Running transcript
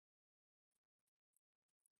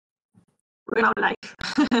We're now live.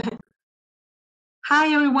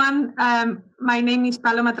 Hi, everyone. My name is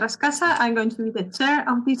Paloma Trascasa. I'm going to be the chair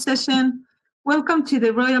of this session. Welcome to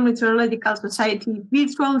the Royal Meteorological Society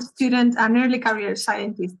Virtual Student and Early Career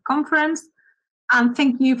Scientist Conference. And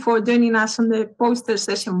thank you for joining us on the poster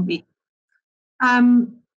session B.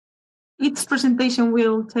 Each presentation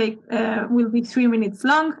will be 3 minutes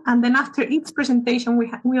long, and then after each presentation,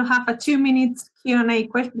 we'll have a 2 minutes Q&A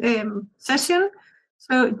session.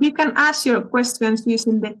 So you can ask your questions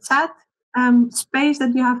using the chat space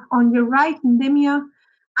that you have on your right in Demio.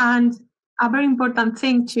 And a very important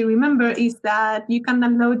thing to remember is that you can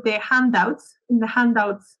download the handouts in the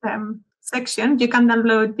handouts section. You can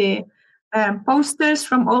download the posters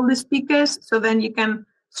from all the speakers, so then you can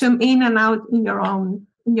zoom in and out in your own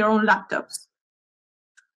laptops.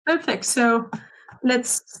 Perfect. So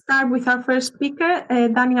let's start with our first speaker,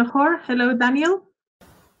 Daniel Hoare. Hello, Daniel.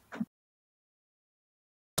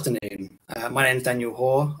 Good afternoon. My name is Daniel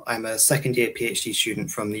Hoare. I'm a second-year PhD student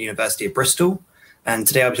from the University of Bristol, and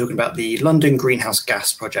today I'll be talking about the London Greenhouse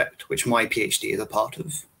Gas Project, which my PhD is a part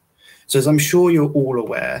of. So as I'm sure you're all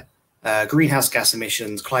aware, greenhouse gas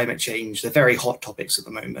emissions, climate change, they're very hot topics at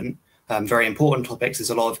the moment, very important topics. There's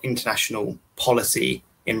a lot of international policy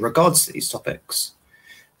in regards to these topics.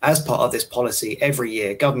 As part of this policy, every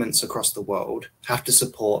year, governments across the world have to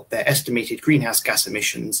support their estimated greenhouse gas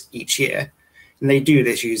emissions each year. And they do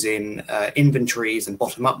this using inventories and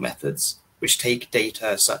bottom-up methods, which take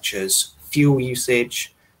data such as fuel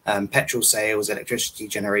usage, petrol sales, electricity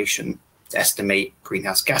generation to estimate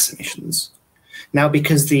greenhouse gas emissions. Now,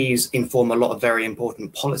 because these inform a lot of very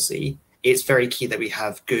important policy, it's very key that we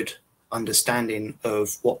have good understanding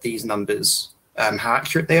of what these numbers, how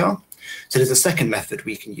accurate they are. So there's a second method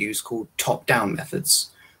we can use called top-down methods,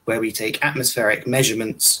 where we take atmospheric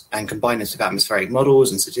measurements and combine this with atmospheric models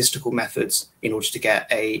and statistical methods in order to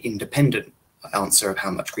get an independent answer of how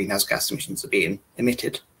much greenhouse gas emissions are being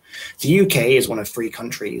emitted. The UK is one of 3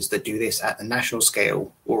 countries that do this at the national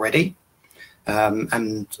scale already.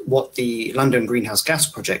 And what the London Greenhouse Gas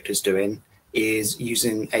Project is doing is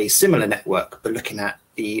using a similar network, but looking at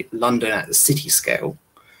the London at the city scale.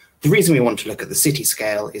 The reason we want to look at the city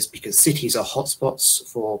scale is because cities are hotspots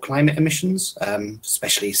for climate emissions,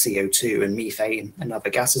 especially CO2 and methane and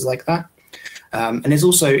other gases like that. And there's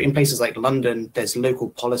also, in places like London, there's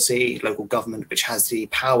local policy, local government, which has the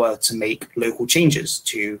power to make local changes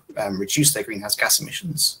to reduce their greenhouse gas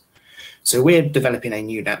emissions. So we're developing a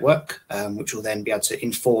new network, which will then be able to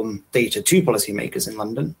inform data to policymakers in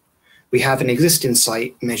London. We have an existing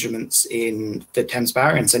site measurements in the Thames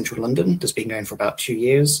Barrier in central London that's been going for about 2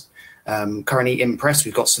 years. Currently in press,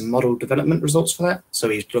 we've got some model development results for that. So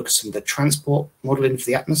we've looked at some of the transport modeling for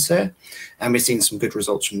the atmosphere, and we've seen some good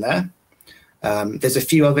results from there. There's a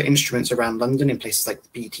few other instruments around London in places like the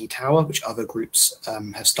BT Tower, which other groups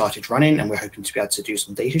have started running, and we're hoping to be able to do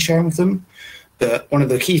some data sharing with them. But one of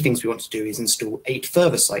the key things we want to do is install 8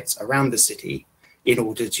 further sites around the city in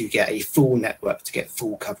order to get a full network to get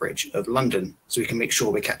full coverage of London, so we can make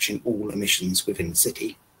sure we're catching all emissions within the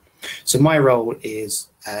city. So my role is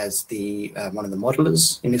as the one of the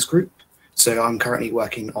modelers in this group. So I'm currently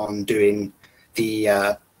working on doing the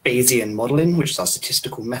Bayesian modeling, which is our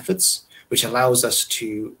statistical methods, which allows us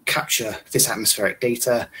to capture this atmospheric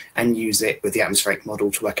data and use it with the atmospheric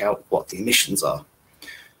model to work out what the emissions are.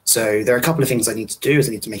 So there are a couple of things I need to do. I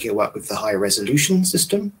need to make it work with the high resolution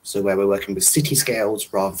system, so where we're working with city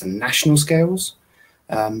scales rather than national scales.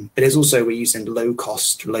 But there's also, we're using low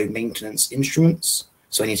cost, low maintenance instruments.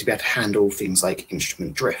 So I need to be able to handle things like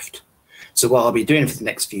instrument drift. So what I'll be doing for the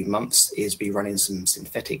next few months is be running some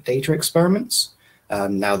synthetic data experiments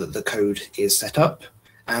now that the code is set up.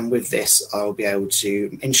 And with this, I'll be able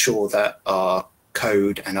to ensure that our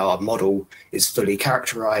code and our model is fully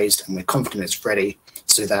characterized and we're confident it's ready,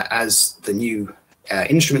 so that as the new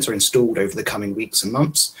instruments are installed over the coming weeks and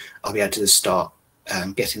months, I'll be able to start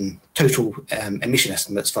getting total emission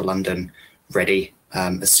estimates for London ready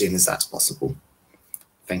as soon as that's possible.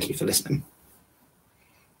 Thank you for listening.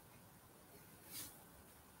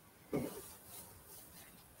 A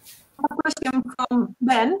question from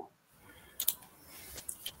Ben.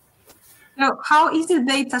 So how is the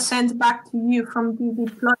data sent back to you from the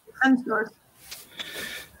deployed sensors?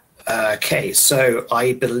 Okay, so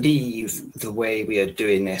I believe the way we are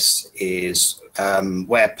doing this is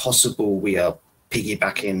where possible, we are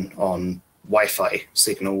piggybacking on Wi-Fi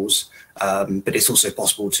signals, but it's also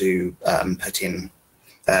possible to put in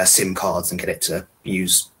SIM cards and get it to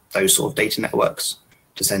use those sort of data networks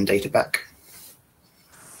to send data back.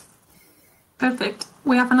 Perfect.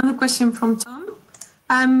 We have another question from Tom.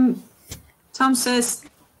 Tom says,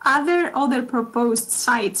 Are there other proposed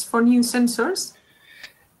sites for new sensors?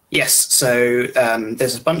 Yes, so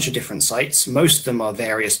there's a bunch of different sites. Most of them are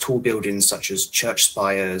various tall buildings such as church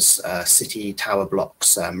spires, city tower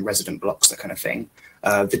blocks, resident blocks, that kind of thing.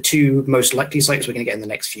 The two most likely sites we're going to get in the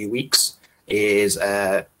next few weeks is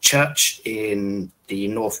a church in the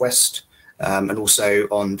northwest and also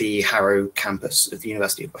on the Harrow campus of the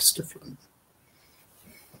University of West of London.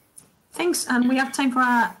 Thanks, and we have time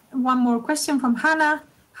for one more question from Hannah.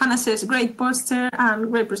 Hannah says, great poster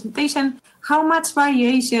and great presentation. How much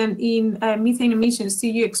variation in methane emissions do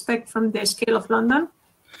you expect from the scale of London?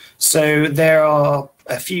 So there are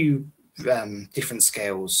a few different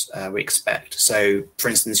scales we expect. So for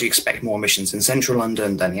instance, you expect more emissions in central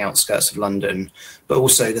London than the outskirts of London, but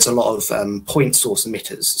also there's a lot of point source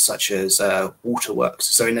emitters such as waterworks.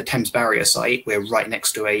 So in the Thames Barrier site, we're right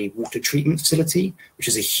next to a water treatment facility, which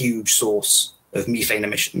is a huge source of methane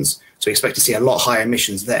emissions. So we expect to see a lot higher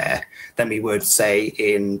emissions there than we would, say,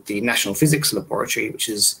 in the National Physics Laboratory, which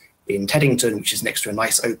is in Teddington, which is next to a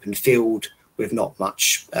nice open field with not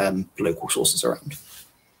much local sources around.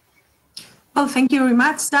 Well, thank you very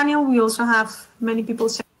much, Daniel. We also have many people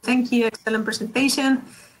saying thank you, excellent presentation.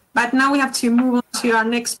 But now we have to move on to our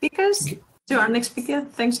next speakers.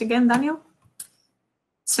 Thanks again, Daniel.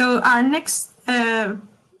 So our next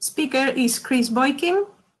speaker is Kris Boykin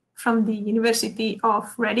from the University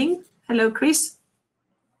of Reading. Hello, Kris.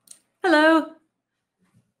 Hello.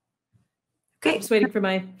 Okay. Just waiting for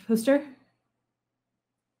my poster.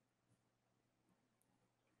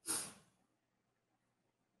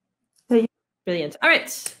 Brilliant. All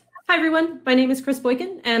right. Hi, everyone. My name is Kris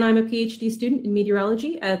Boykin, and I'm a PhD student in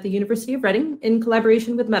meteorology at the University of Reading in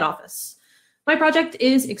collaboration with Met Office. My project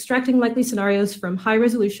is extracting likely scenarios from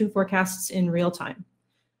high-resolution forecasts in real time.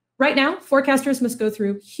 Right now, forecasters must go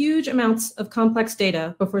through huge amounts of complex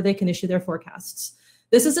data before they can issue their forecasts.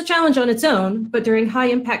 This is a challenge on its own, but during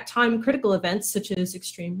high-impact time-critical events such as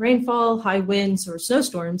extreme rainfall, high winds, or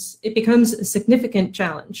snowstorms, it becomes a significant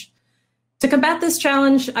challenge. To combat this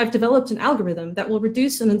challenge, I've developed an algorithm that will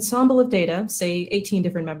reduce an ensemble of data, say 18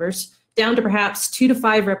 different members, down to perhaps 2 to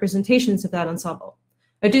 5 representations of that ensemble.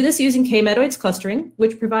 I do this using k-metoids clustering,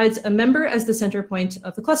 which provides a member as the center point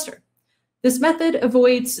of the cluster. This method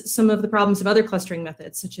avoids some of the problems of other clustering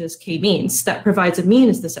methods, such as k-means, that provides a mean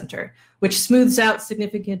as the center, which smooths out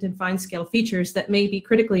significant and fine-scale features that may be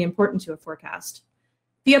critically important to a forecast.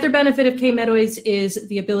 The other benefit of k-metoids is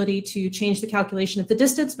the ability to change the calculation of the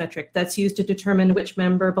distance metric that's used to determine which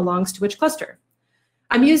member belongs to which cluster.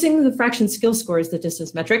 I'm using the fraction skill score as the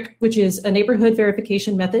distance metric, which is a neighborhood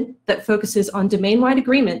verification method that focuses on domain-wide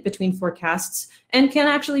agreement between forecasts and can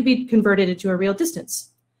actually be converted into a real distance.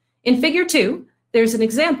 In Figure 2, there's an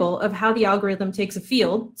example of how the algorithm takes a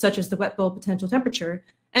field, such as the wet bulb potential temperature,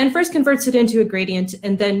 and first converts it into a gradient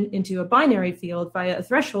and then into a binary field via a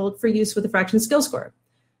threshold for use with the fraction skill score.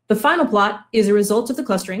 The final plot is a result of the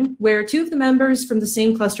clustering, where 2 of the members from the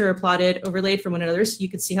same cluster are plotted overlaid from one another so you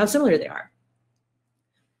can see how similar they are.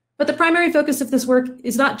 But the primary focus of this work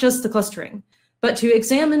is not just the clustering, but to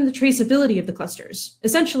examine the traceability of the clusters,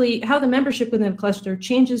 essentially how the membership within a cluster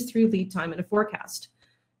changes through lead time in a forecast.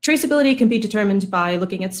 Traceability can be determined by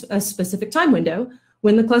looking at a specific time window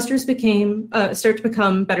when the clusters start to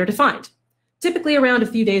become better defined, typically around a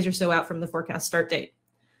few days or so out from the forecast start date.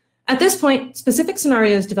 At this point, specific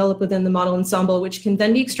scenarios develop within the model ensemble, which can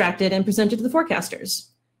then be extracted and presented to the forecasters.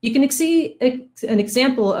 You can see an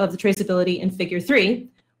example of the traceability in Figure 3,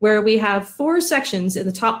 where we have 4 sections in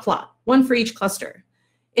the top plot, 1 for each cluster.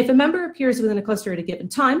 If a member appears within a cluster at a given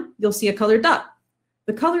time, you'll see a colored dot.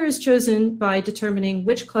 The color is chosen by determining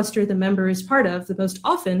which cluster the member is part of the most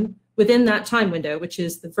often within that time window, which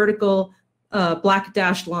is the vertical black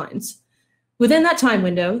dashed lines. Within that time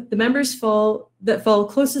window, the members that fall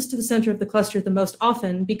closest to the center of the cluster the most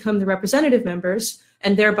often become the representative members,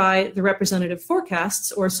 and thereby the representative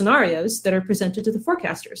forecasts or scenarios that are presented to the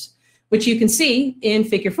forecasters, which you can see in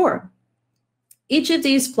Figure 4. Each of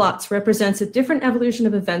these plots represents a different evolution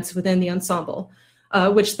of events within the ensemble,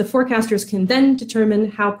 which the forecasters can then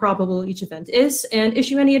determine how probable each event is and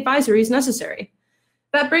issue any advisories necessary.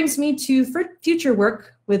 That brings me to future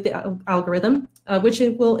work with the algorithm, which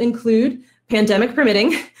will include, pandemic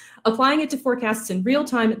permitting, applying it to forecasts in real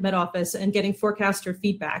time at Met Office and getting forecaster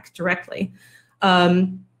feedback directly.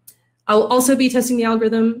 I'll also be testing the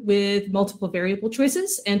algorithm with multiple variable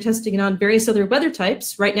choices and testing it on various other weather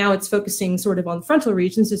types. Right now it's focusing sort of on frontal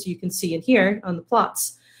regions, as you can see in here on the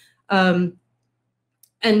plots. And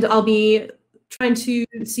I'll be trying to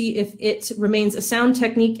see if it remains a sound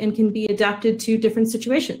technique and can be adapted to different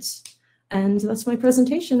situations. And that's my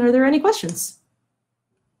presentation. Are there any questions?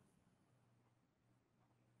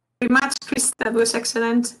 very much, Kris. That was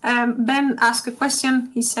excellent. Ben asked a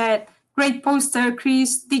question. He said, great poster,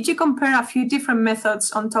 Kris. Did you compare a few different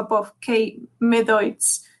methods on top of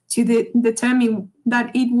k-methods to determine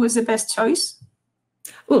that it was the best choice?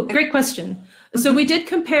 Oh, great question. So we did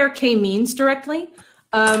compare k-means directly.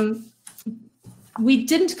 We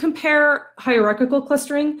didn't compare hierarchical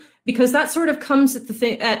clustering because that sort of comes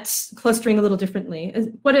at clustering a little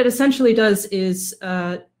differently. What it essentially does is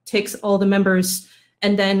takes all the members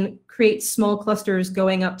and then creates small clusters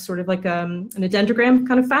going up sort of like an dendrogram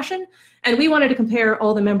kind of fashion. And we wanted to compare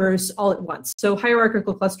all the members all at once. So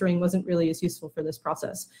hierarchical clustering wasn't really as useful for this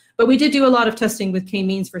process. But we did do a lot of testing with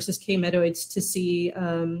k-means versus k-metoids to see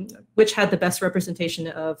which had the best representation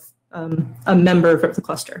of a member of the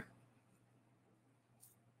cluster.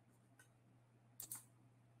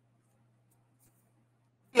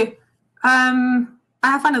 Okay. I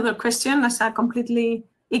have another question as I'm completely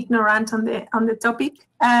ignorant on the topic.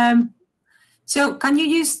 So can you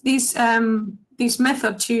use this this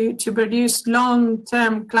method to produce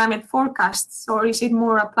long-term climate forecasts, or is it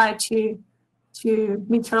more applied to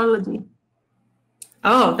meteorology?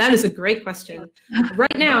 Oh, that is a great question.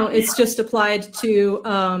 Right now, it's just applied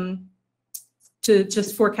to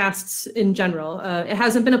just forecasts in general. It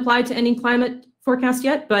hasn't been applied to any climate forecast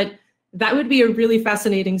yet, but that would be a really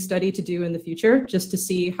fascinating study to do in the future, just to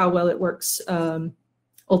see how well it works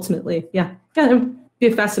ultimately. Yeah, it would be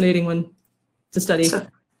a fascinating one to study. So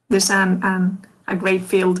there's a great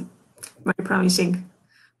field, very promising.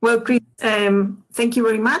 Well, Kris, thank you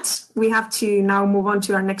very much. We have to now move on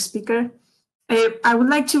to our next speaker. I would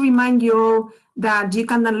like to remind you all that you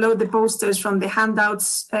can download the posters from the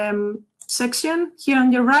handouts section here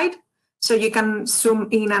on your right, so you can zoom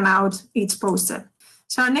in and out each poster.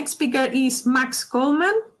 So our next speaker is Max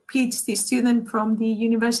Coleman, PhD student from the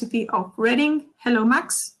University of Reading. Hello,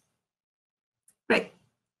 Max. Great.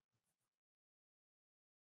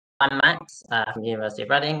 I'm Max from the University of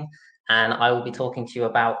Reading, and I will be talking to you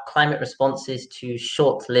about climate responses to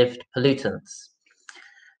short-lived pollutants.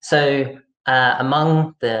 So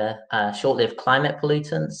among the short-lived climate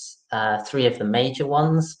pollutants, three of the major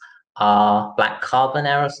ones are black carbon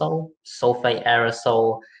aerosol, sulfate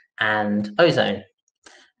aerosol, and ozone.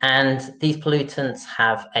 And these pollutants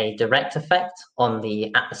have a direct effect on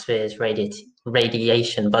the atmosphere's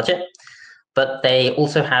radiation budget, but they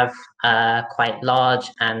also have quite large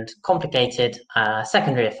and complicated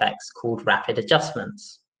secondary effects called rapid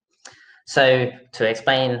adjustments. So to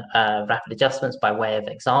explain rapid adjustments by way of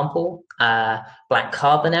example, black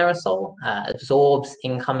carbon aerosol absorbs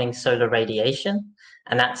incoming solar radiation,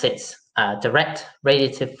 and that's its direct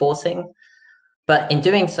radiative forcing. But in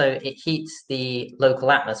doing so, it heats the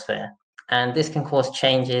local atmosphere, and this can cause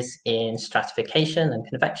changes in stratification and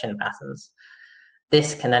convection patterns.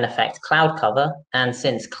 This can then affect cloud cover, and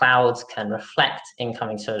since clouds can reflect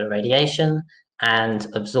incoming solar radiation and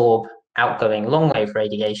absorb outgoing long-wave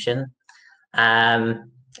radiation,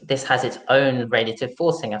 this has its own radiative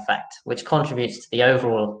forcing effect, which contributes to the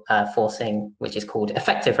overall forcing, which is called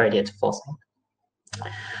effective radiative forcing.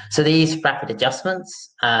 So these rapid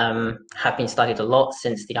adjustments have been studied a lot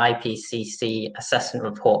since the IPCC Assessment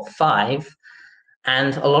Report 5,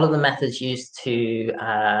 and a lot of the methods used to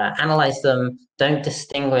analyze them don't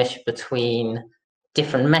distinguish between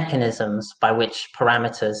different mechanisms by which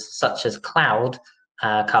parameters such as cloud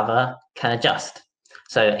cover can adjust.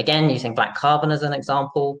 So again, using black carbon as an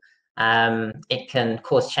example, it can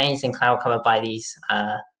cause change in cloud cover by these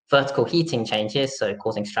vertical heating changes, so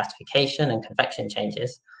causing stratification and convection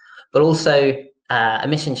changes, but also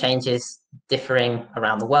emission changes differing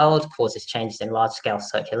around the world causes changes in large-scale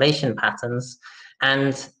circulation patterns,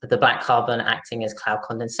 and the black carbon acting as cloud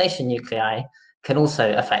condensation nuclei can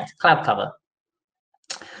also affect cloud cover.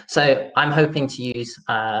 So I'm hoping to use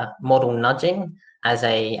model nudging as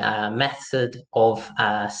a method of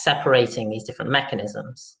separating these different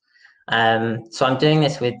mechanisms. So I'm doing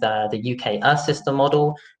this with the UK Earth system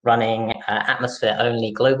model, running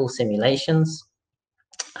atmosphere-only global simulations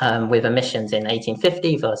with emissions in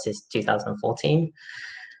 1850 versus 2014.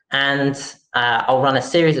 And I'll run a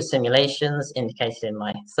series of simulations indicated in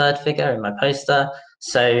my third figure in my poster.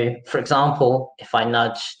 So for example, if I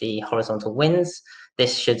nudge the horizontal winds,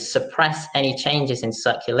 this should suppress any changes in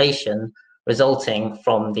circulation resulting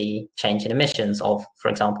from the change in emissions of, for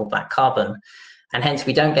example, black carbon. And hence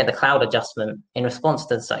we don't get the cloud adjustment in response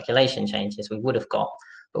to the circulation changes we would have got,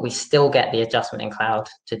 but we still get the adjustment in cloud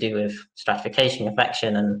to do with stratification,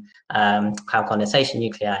 convection, and cloud condensation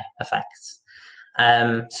nuclei effects.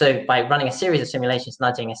 So by running a series of simulations,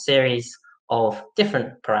 nudging a series of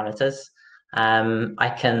different parameters,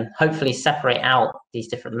 I can hopefully separate out these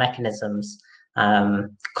different mechanisms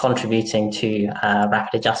contributing to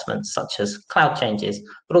rapid adjustments such as cloud changes,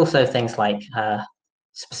 but also things like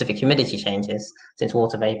specific humidity changes, since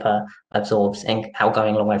water vapor absorbs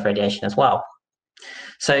outgoing long-wave radiation as well.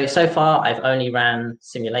 So far, I've only ran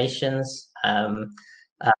simulations,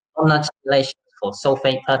 on-nudge simulations for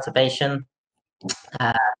sulfate perturbation,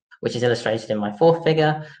 which is illustrated in my fourth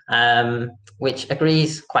figure, which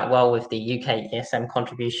agrees quite well with the UK ESM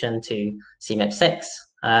contribution to CMIP6.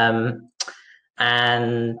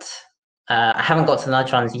 And I haven't got to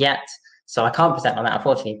nudge runs yet, so I can't present on that,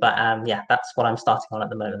 unfortunately, but yeah, that's what I'm starting on at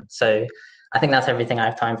the moment. So I think that's everything I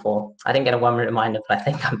have time for. I didn't get a 1 minute reminder, but I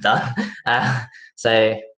think I'm done.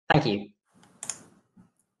 So thank you.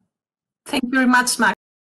 Thank you very much, Max.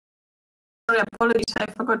 Sorry, apologies, I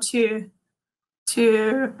forgot to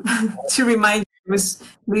remind you. I was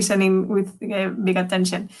listening with big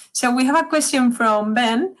attention. So we have a question from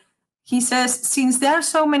Ben. He says, since there are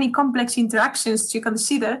so many complex interactions to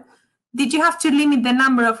consider, did you have to limit the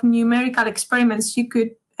number of numerical experiments you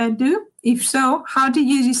could do? If so, how did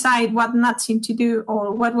you decide what nudging to do,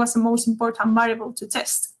 or what was the most important variable to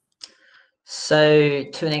test? So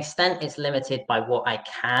to an extent, it's limited by what I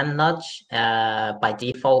can nudge by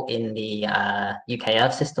default in the UK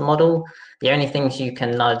Earth system model. The only things you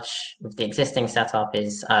can nudge with the existing setup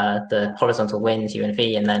is the horizontal winds, U and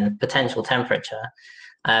V, and then potential temperature.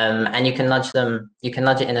 And you can nudge them, you can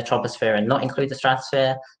nudge it in the troposphere and not include the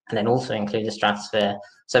stratosphere, and then also include the stratosphere.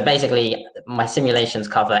 So basically, my simulations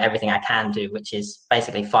cover everything I can do, which is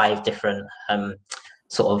basically 5 different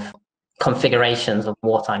sort of configurations of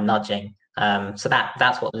what I'm nudging. So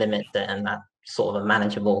that's what limits it, and that's sort of a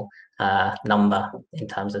manageable number in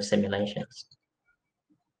terms of simulations.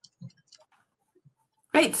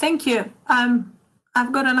 Great, thank you.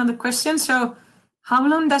 I've got another question. So how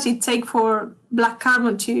long does it take for black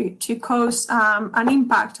carbon to cause an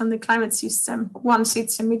impact on the climate system once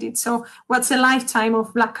it's emitted? So what's the lifetime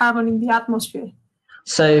of black carbon in the atmosphere?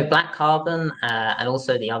 So black carbon and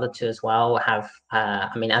also the other two as well have, I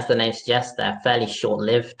mean, as the name suggests, they're fairly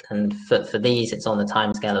short-lived, and for these, it's on the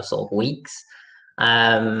timescale of sort of weeks.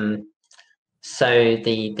 So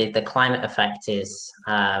the climate effect is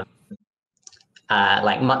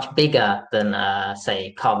like much bigger than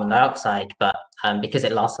say carbon dioxide, but because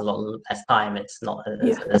it lasts a lot less time, it's not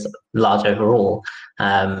as large overall.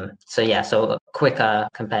 So yeah, so quicker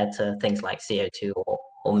compared to things like CO2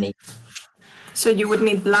 or methane. So you would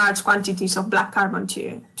need large quantities of black carbon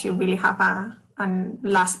to really have a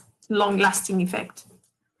long-lasting effect.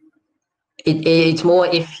 It's more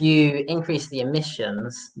if you increase the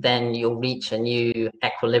emissions, then you'll reach a new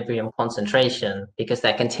equilibrium concentration because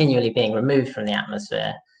they're continually being removed from the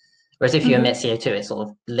atmosphere. Whereas if you emit CO2, it sort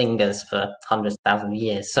of lingers for hundreds of thousands of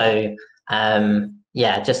years. So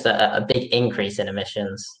yeah, just a big increase in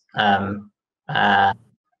emissions.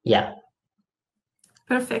 Yeah.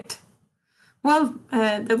 Perfect. Well,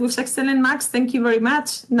 that was excellent, Max. Thank you very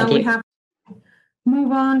much. Now we have to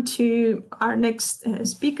move on to our next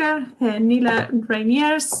speaker, Nele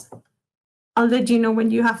Reyniers. I'll let you know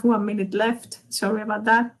when you have 1 minute left. Sorry about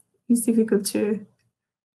that. It's difficult to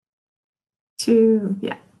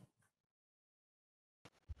yeah.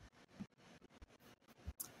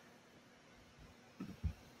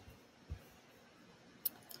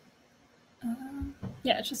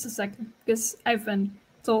 Yeah, just a second, because I've been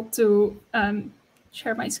told to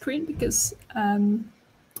share my screen because,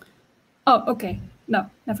 oh, okay, no,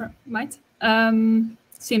 never mind.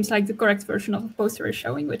 Seems like the correct version of the poster is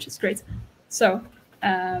showing, which is great. So,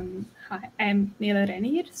 hi, I'm Nele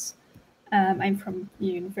Reyniers. I'm from the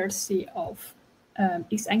University of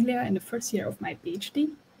East Anglia in the first year of my PhD.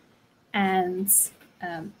 And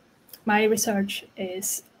my research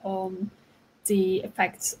is on the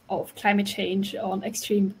effects of climate change on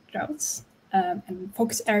extreme droughts. And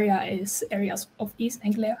focus area is areas of East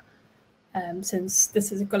Anglia, since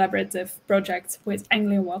this is a collaborative project with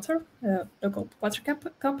Anglian Water, a local water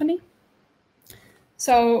company.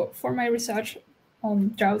 So for my research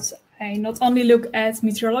on droughts, I not only look at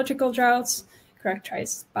meteorological droughts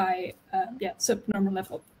characterized by subnormal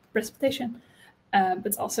level of precipitation,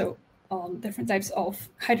 but also on different types of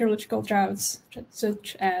hydrological droughts,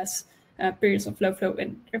 such as periods of low flow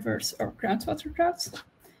in rivers or groundwater droughts.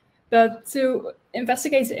 But to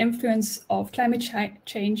investigate the influence of climate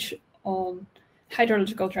change on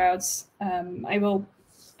hydrological droughts, I will,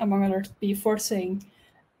 among others, be forcing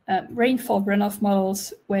rainfall runoff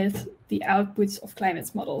models with the outputs of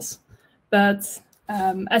climate models. But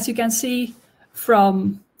as you can see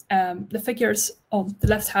from the figures on the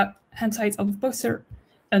left-hand side of the poster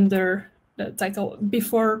under the title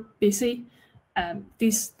Before BC,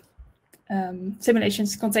 these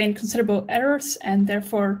simulations contain considerable errors, and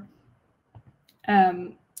therefore,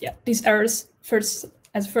 these errors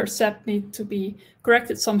as first step need to be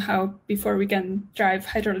corrected somehow before we can drive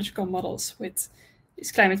hydrological models with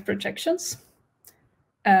these climate projections.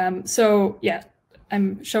 So yeah,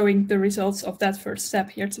 I'm showing the results of that first step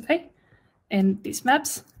here today in these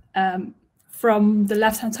maps. From the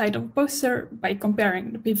left-hand side of the poster, by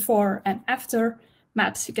comparing the before and after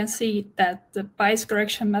maps, you can see that the bias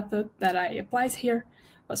correction method that I applied here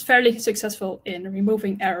was fairly successful in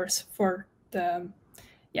removing errors for the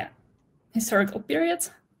historical period.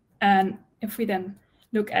 And if we then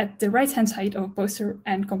look at the right-hand side of the poster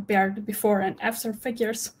and compare the before and after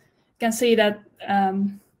figures, you can see that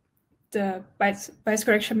the bias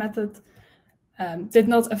correction method did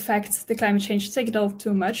not affect the climate change signal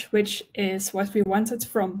too much, which is what we wanted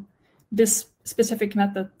from this specific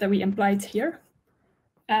method that we applied here.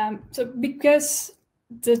 So because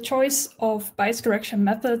the choice of bias correction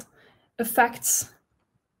method affects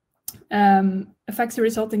the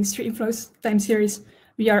resulting stream flow time series,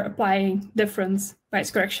 we are applying different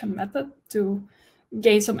bias correction method to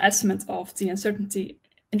gain some estimate of the uncertainty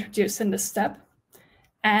introduced in this step.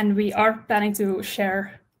 And we are planning to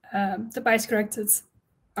share the bias corrected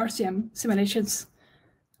RCM simulations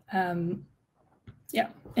in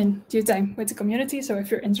due time with the community. So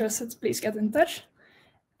if you're interested, please get in touch.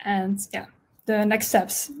 And yeah, the next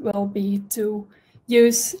steps will be to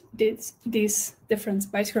use these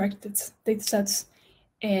different bias corrected data sets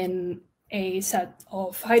in a set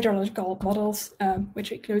of hydrological models,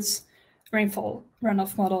 which includes rainfall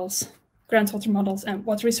runoff models, groundwater models, and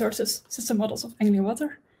water resources system models of Anglia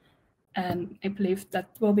water. And I believe that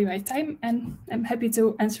will be my time, and I'm happy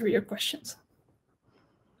to answer your questions.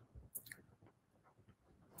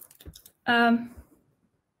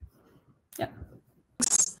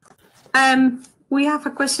 We have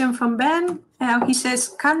a question from Ben. He says,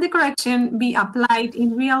 can the correction be applied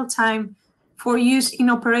in real time for use in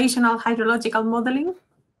operational hydrological modeling?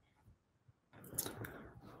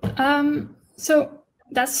 So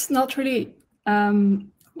that's not really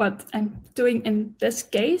what I'm doing in this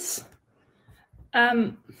case.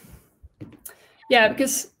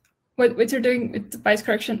 Because what you're doing with the bias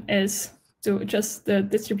correction is to adjust the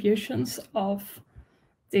distributions of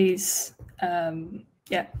these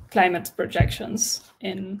climate projections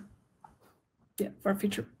in for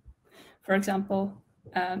future, for example.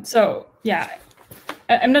 So yeah,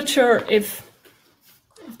 I'm not sure if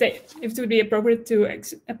it would be appropriate to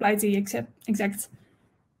apply the exact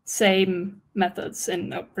same methods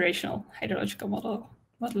in operational hydrological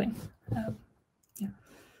modeling.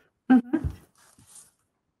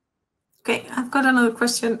 Okay, I've got another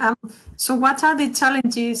question. So what are the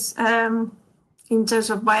challenges in terms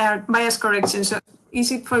of bias correction? So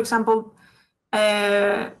is it, for example,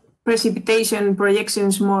 precipitation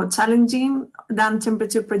projections more challenging than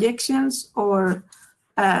temperature projections? Or,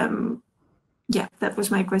 that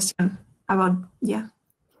was my question about,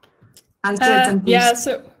 uncertainties.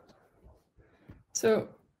 So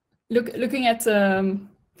looking at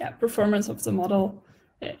performance of the model,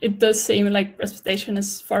 it does seem like precipitation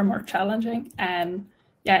is far more challenging, and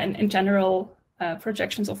in general,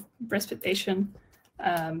 projections of precipitation,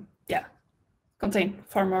 contain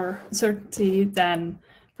far more uncertainty than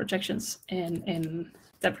projections in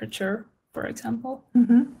temperature, for example.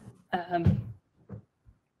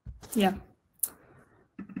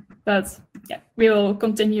 But we will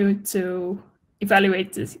continue to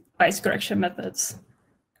evaluate the bias correction methods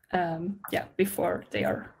before they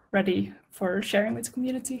are ready for sharing with the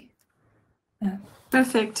community.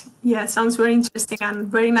 Perfect. Yeah, sounds very interesting and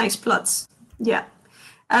very nice plots. Yeah.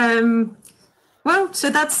 Well, so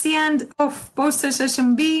that's the end of poster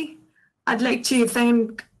session B. I'd like to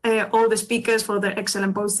thank all the speakers for their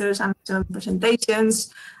excellent posters and excellent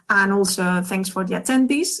presentations, and also thanks for the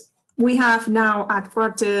attendees. We have now at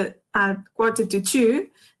quarter to 2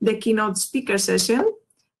 the keynote speaker session,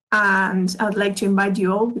 and I'd like to invite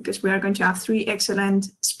you all because we are going to have 3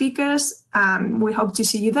 excellent speakers, and we hope to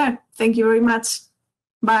see you there. Thank you very much.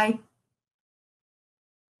 Bye.